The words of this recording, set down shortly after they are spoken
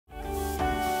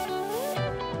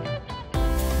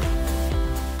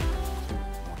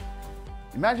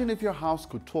Imagine if your house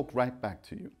could talk right back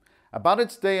to you about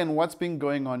its day and what's been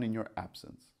going on in your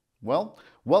absence. Well,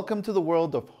 welcome to the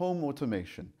world of home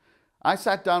automation. I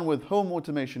sat down with home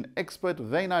automation expert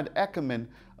Wynand Ackerman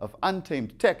of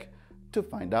Untamed Tech to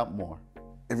find out more.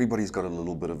 Everybody's got a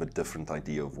little bit of a different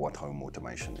idea of what home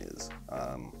automation is.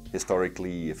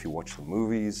 Historically, if you watch the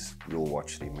movies, you'll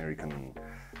watch the American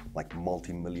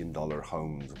multi-million-dollar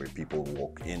homes where people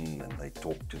walk in and they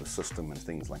talk to the system and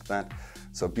things like that.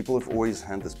 So people have always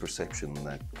had this perception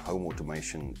that home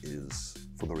automation is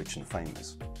for the rich and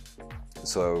famous.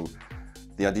 So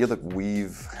the idea that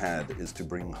we've had is to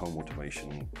bring home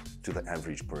automation to the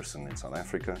average person in South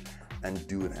Africa and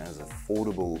do it as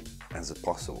affordable as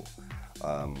possible.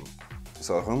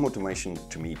 So home automation,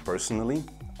 to me personally,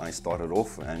 I started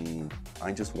off and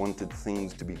I just wanted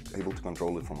things to be able to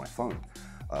control it from my phone.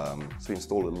 So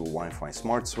install a little Wi-Fi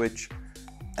smart switch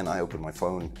and I open my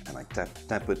phone and I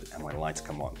tap it and my lights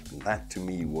come on. And that to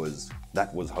me was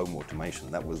home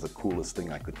automation. That was the coolest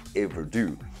thing I could ever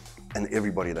do. And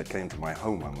everybody that came to my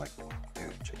home, I'm like,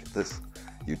 dude, check this.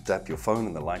 You tap your phone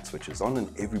and the light switches on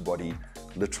and everybody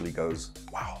literally goes,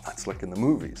 wow, that's like in the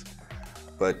movies.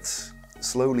 But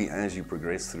slowly as you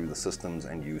progress through the systems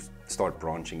and you start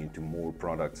branching into more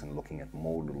products and looking at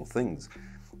more little things,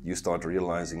 you start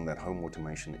realizing that home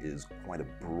automation is quite a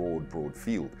broad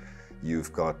field.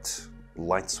 You've got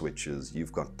light switches,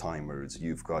 you've got timers,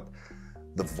 you've got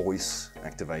the voice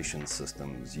activation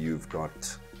systems, you've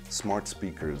got smart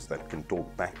speakers that can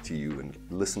talk back to you and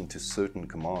listen to certain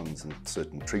commands and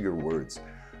certain trigger words.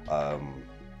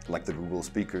 Like the Google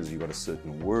speakers, you've got a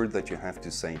certain word that you have to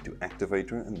say to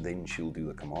activate her and then she'll do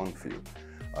the command for you.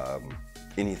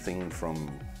 Anything from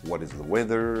what is the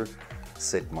weather,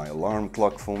 set my alarm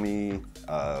clock for me,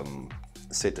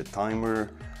 set a timer,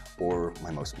 or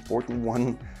my most important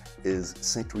one is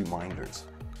set reminders.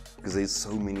 Because there's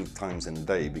so many times in a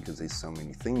day, because there's so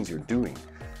many things you're doing,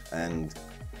 and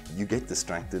you get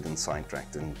distracted and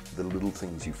sidetracked and the little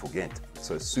things you forget.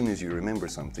 So as soon as you remember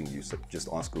something, you just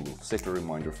ask Google, set a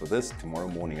reminder for this, tomorrow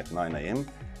morning at 9 a.m.,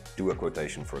 do a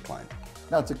quotation for a client.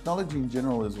 Now, technology in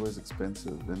general is always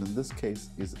expensive, and in this case,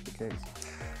 is it the case?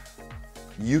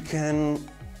 You can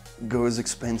go as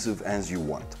expensive as you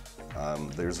want.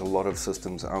 There's a lot of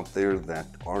systems out there that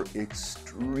are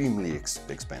extremely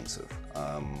expensive.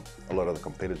 A lot of the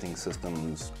competing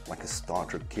systems, like a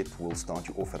starter kit, will start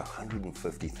you off at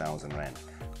 150,000 Rand.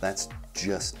 That's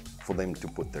just for them to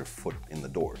put their foot in the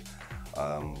door.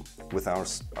 With our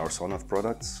Sonoff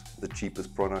products, the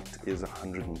cheapest product is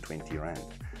 120 Rand.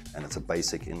 And it's a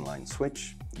basic inline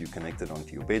switch. You connect it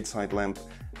onto your bedside lamp,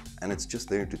 and it's just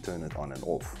there to turn it on and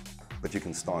off. But you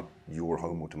can start your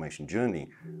home automation journey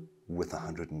with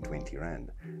 120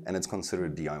 Rand, and it's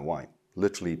considered DIY.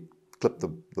 Literally clip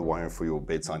the wire for your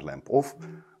bedside lamp off,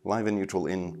 live and neutral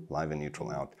in, live and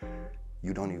neutral out.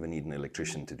 You don't even need an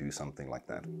electrician to do something like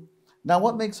that. Now,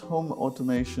 what makes home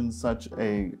automation such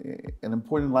an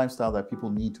important lifestyle that people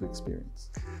need to experience?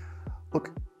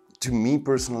 Look, to me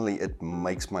personally, it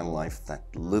makes my life that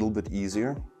little bit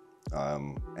easier.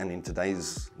 And in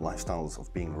today's lifestyles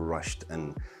of being rushed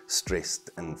and stressed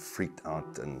and freaked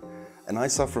out, and I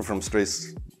suffer from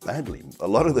stress badly a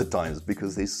lot of the times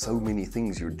because there's so many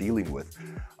things you're dealing with.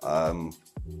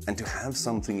 And to have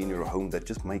something in your home that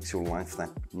just makes your life that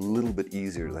little bit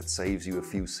easier, that saves you a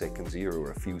few seconds here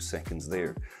or a few seconds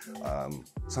there.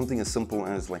 Something as simple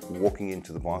as like walking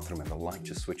into the bathroom and the light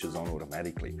just switches on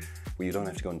automatically, where you don't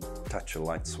have to go and touch a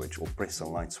light switch or press a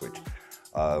light switch.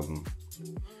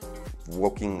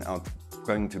 Walking out,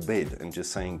 going to bed and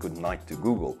just saying good night to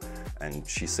Google, and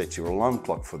she sets your alarm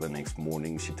clock for the next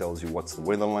morning. She tells you what's the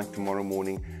weather like tomorrow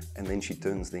morning, and then she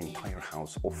turns the entire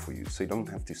house off for you, so you don't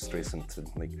have to stress and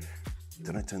think,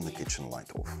 did I turn the kitchen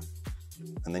light off?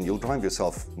 And then you'll drive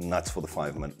yourself nuts for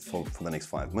the next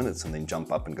 5 minutes, and then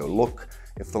jump up and go, look,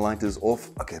 if the light is off,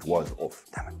 okay, it was off,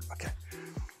 damn it, okay.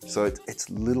 So it's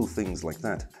little things like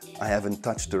that. I haven't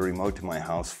touched a remote in my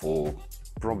house for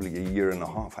probably a year and a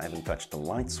half. I haven't touched a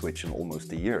light switch in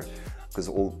almost a year because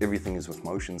everything is with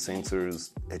motion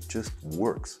sensors. It just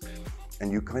works.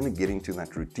 And you kind of get into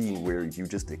that routine where you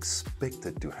just expect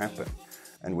it to happen.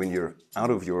 And when you're out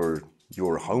of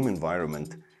your home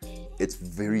environment, it's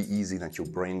very easy that your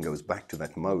brain goes back to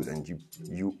that mode and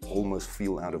you almost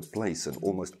feel out of place and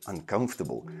almost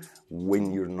uncomfortable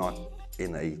when you're not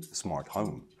in a smart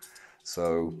home.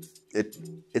 So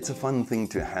it's a fun thing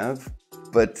to have,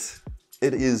 but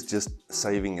it is just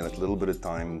saving that little bit of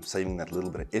time, saving that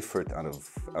little bit of effort out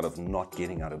of not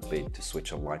getting out of bed to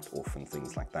switch a light off and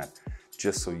things like that,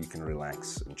 just so you can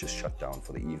relax and just shut down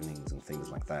for the evenings and things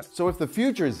like that. So if the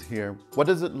future is here, what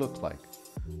does it look like?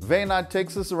 Vaynard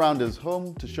takes us around his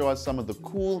home to show us some of the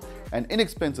cool and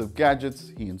inexpensive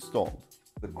gadgets he installed.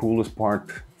 The coolest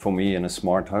part for me in a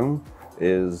smart home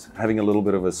is having a little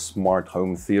bit of a smart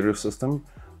home theater system.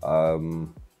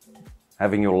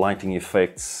 Having your lighting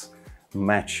effects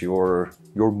match your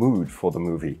mood for the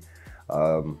movie.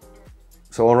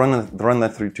 So I'll run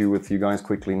that through too with you guys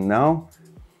quickly now.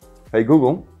 Hey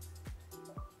Google,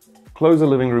 close the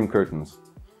living room curtains.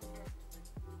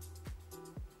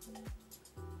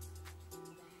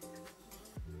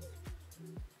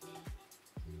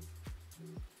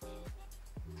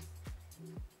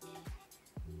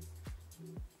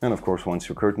 And of course, once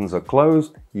your curtains are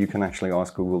closed, you can actually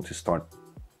ask Google to start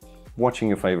watching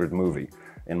your favorite movie.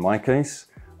 In my case,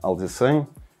 I'll just say,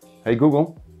 hey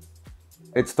Google,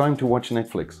 it's time to watch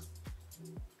Netflix.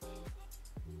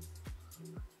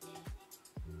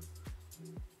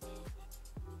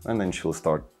 And then she'll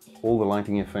start all the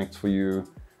lighting effects for you.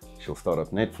 She'll start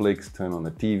up Netflix, turn on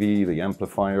the TV, the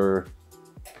amplifier,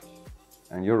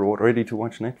 and you're all ready to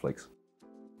watch Netflix.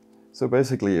 So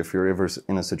basically, if you're ever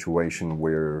in a situation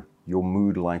where your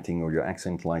mood lighting or your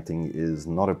accent lighting is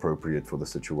not appropriate for the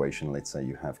situation, let's say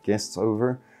you have guests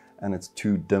over and it's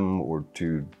too dim or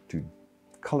too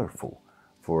colorful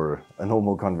for a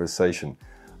normal conversation,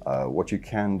 what you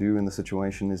can do in the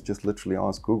situation is just literally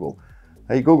ask Google,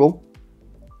 hey Google,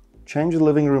 change the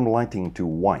living room lighting to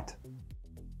white.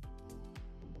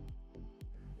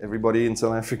 Everybody in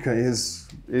South Africa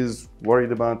is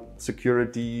worried about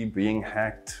security, being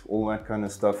hacked, all that kind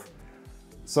of stuff.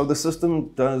 So the system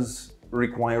does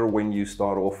require, when you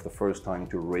start off the first time,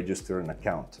 to register an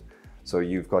account. So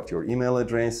you've got your email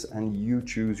address and you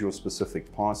choose your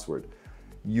specific password.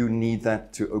 You need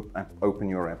that to open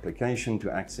your application, to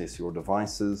access your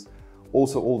devices.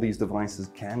 Also, all these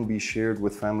devices can be shared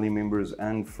with family members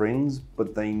and friends,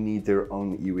 but they need their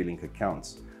own eWeLink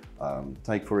accounts.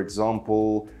 Take, for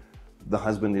example, the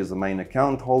husband is the main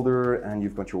account holder and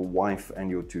you've got your wife and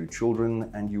your 2 children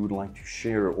and you would like to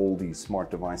share all these smart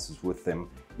devices with them.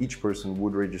 Each person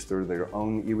would register their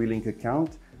own eWeLink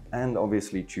account and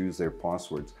obviously choose their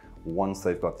passwords. Once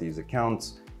they've got these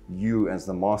accounts, you as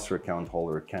the master account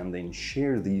holder can then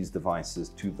share these devices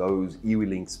to those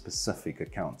eWeLink specific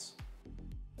accounts.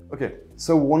 Okay,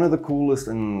 so one of the coolest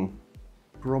and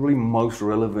probably most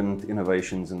relevant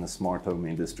innovations in the smart home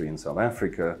industry in South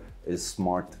Africa is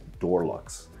smart door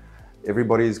locks.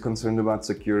 Everybody is concerned about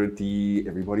security,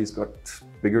 everybody's got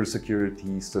bigger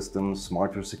security systems,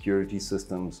 smarter security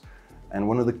systems, and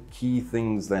one of the key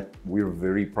things that we're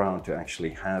very proud to actually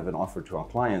have and offer to our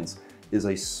clients is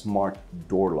a smart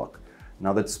door lock.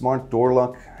 Now that smart door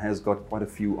lock has got quite a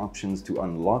few options to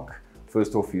unlock.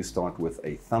 First off, you start with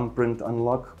a thumbprint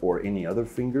unlock or any other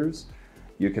fingers.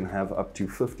 You can have up to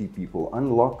 50 people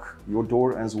unlock your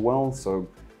door as well. So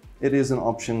it is an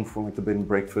option for like the bed and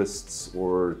breakfasts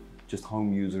or just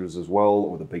home users as well,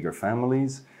 or the bigger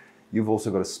families. You've also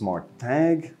got a smart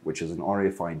tag, which is an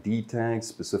RFID tag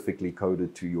specifically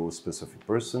coded to your specific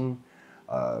person.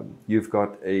 You've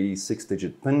got a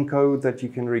 6-digit PIN code that you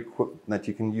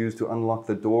can use to unlock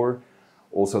the door.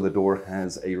 Also, the door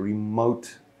has a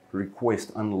remote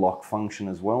request unlock function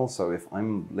as well. So if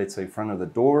I'm, let's say, in front of the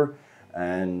door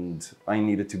and I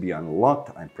need it to be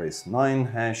unlocked, I press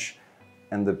 9#,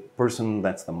 and the person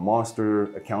that's the master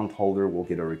account holder will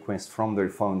get a request from their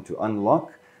phone to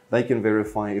unlock. They can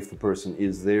verify if the person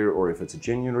is there or if it's a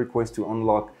genuine request to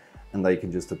unlock, and they can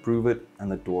just approve it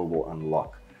and the door will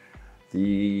unlock.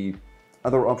 The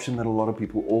other option that a lot of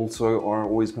people also are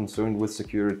always concerned with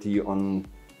security on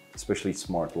especially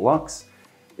smart locks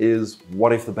is,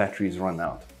 what if the batteries run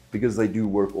out? Because they do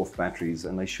work off batteries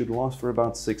and they should last for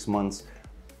about 6 months.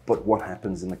 But what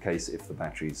happens in the case if the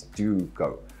batteries do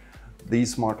go?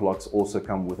 These smart locks also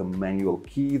come with a manual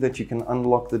key that you can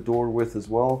unlock the door with as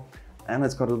well. And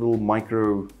it's got a little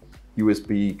micro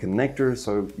USB connector,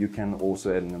 so you can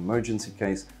also, in an emergency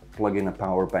case, plug in a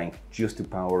power bank just to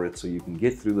power it so you can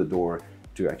get through the door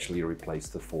to actually replace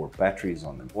the 4 batteries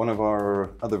on them. One of our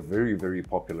other very, very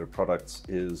popular products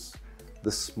is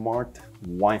the smart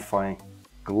Wi-Fi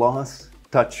glass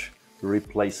touch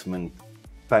replacement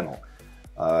panel.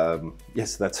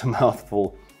 Yes, that's a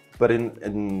mouthful, but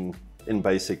in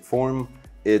basic form,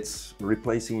 it's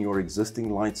replacing your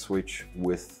existing light switch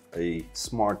with a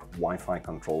smart Wi-Fi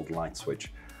controlled light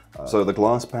switch. So the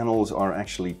glass panels are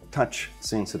actually touch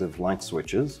sensitive light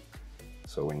switches.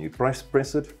 So when you press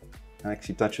it, it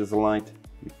actually touches the light,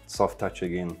 you soft touch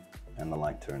again, and the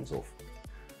light turns off.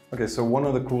 Okay, so one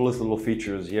of the coolest little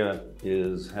features here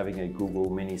is having a Google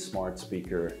Mini smart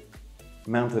speaker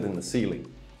mounted in the ceiling.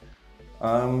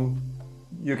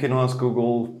 You can ask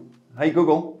Google, hey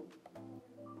Google,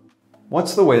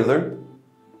 What's the weather?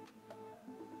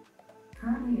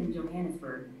 Currently in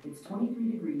Johannesburg, it's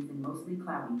 23 degrees and mostly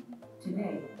cloudy.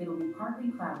 Today, it'll be partly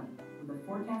cloudy, with a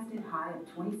forecasted high of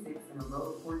 26 and a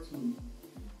low of 14.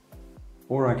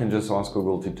 Or I can just ask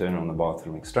Google to turn on the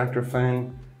bathroom extractor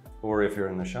fan. Or if you're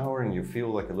in the shower and you feel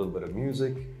like a little bit of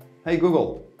music, hey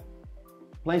Google,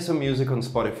 play some music on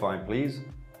Spotify, please.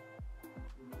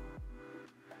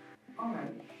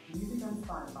 Alright, music on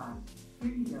Spotify.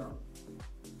 Here you go.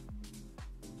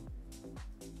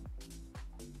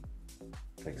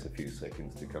 Takes a few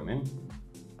seconds to come in.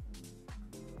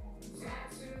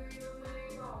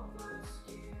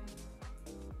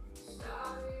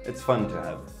 It's fun to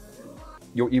have.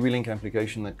 Your eWeLink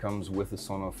application that comes with the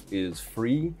Sonoff is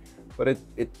free, but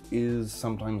it is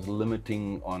sometimes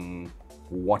limiting on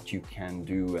what you can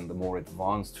do and the more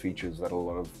advanced features that a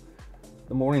lot of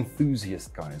the more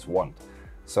enthusiast guys want.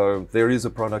 So there is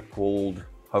a product called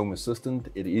Home Assistant.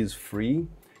 It is free.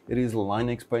 It is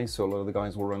Linux based, so a lot of the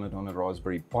guys will run it on a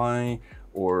Raspberry Pi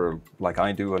or like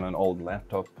I do on an old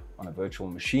laptop on a virtual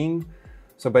machine.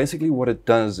 So basically what it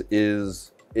does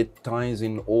is it ties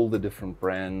in all the different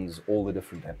brands, all the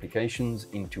different applications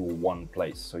into one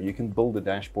place. So you can build a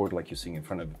dashboard like you're seeing in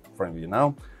front of you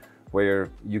now, where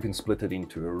you can split it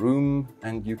into a room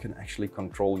and you can actually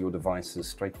control your devices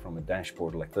straight from a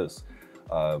dashboard like this.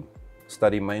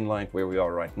 Study main light where we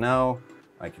are right now,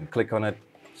 I can click on it,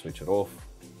 switch it off,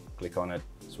 click on it,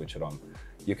 switch it on.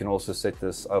 You can also set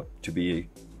this up to be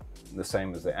the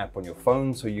same as the app on your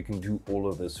phone, so you can do all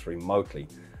of this remotely.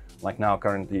 Like now,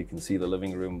 currently you can see the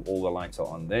living room, all the lights are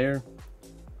on there.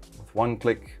 With one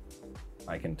click,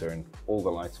 I can turn all the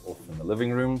lights off in the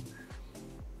living room.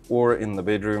 Or in the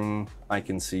bedroom, I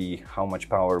can see how much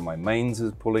power my mains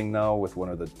is pulling now with one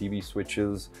of the DB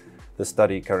switches. The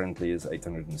study currently is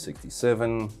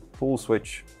 867. Pool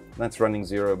switch, that's running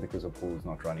 0 because the pool is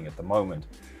not running at the moment.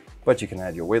 But you can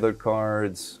add your weather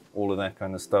cards, all of that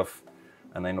kind of stuff.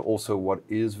 And then also what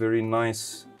is very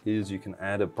nice is you can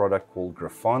add a product called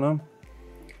Grafana.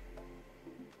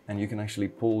 And you can actually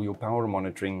pull your power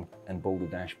monitoring and build a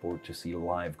dashboard to see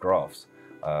live graphs.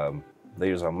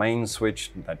 There's our main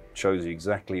switch that shows you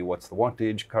exactly what's the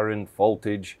wattage, current,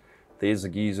 voltage. There's a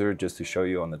geyser just to show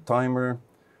you on the timer.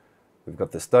 We've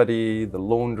got the study, the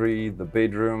laundry, the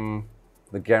bedroom,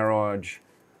 the garage,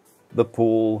 the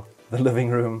pool, the living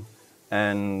room,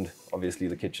 and obviously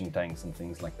the kitchen tanks and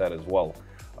things like that as well.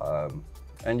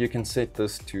 And you can set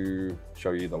this to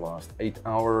show you the last 8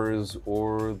 hours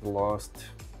or the last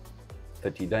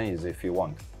 30 days if you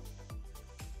want.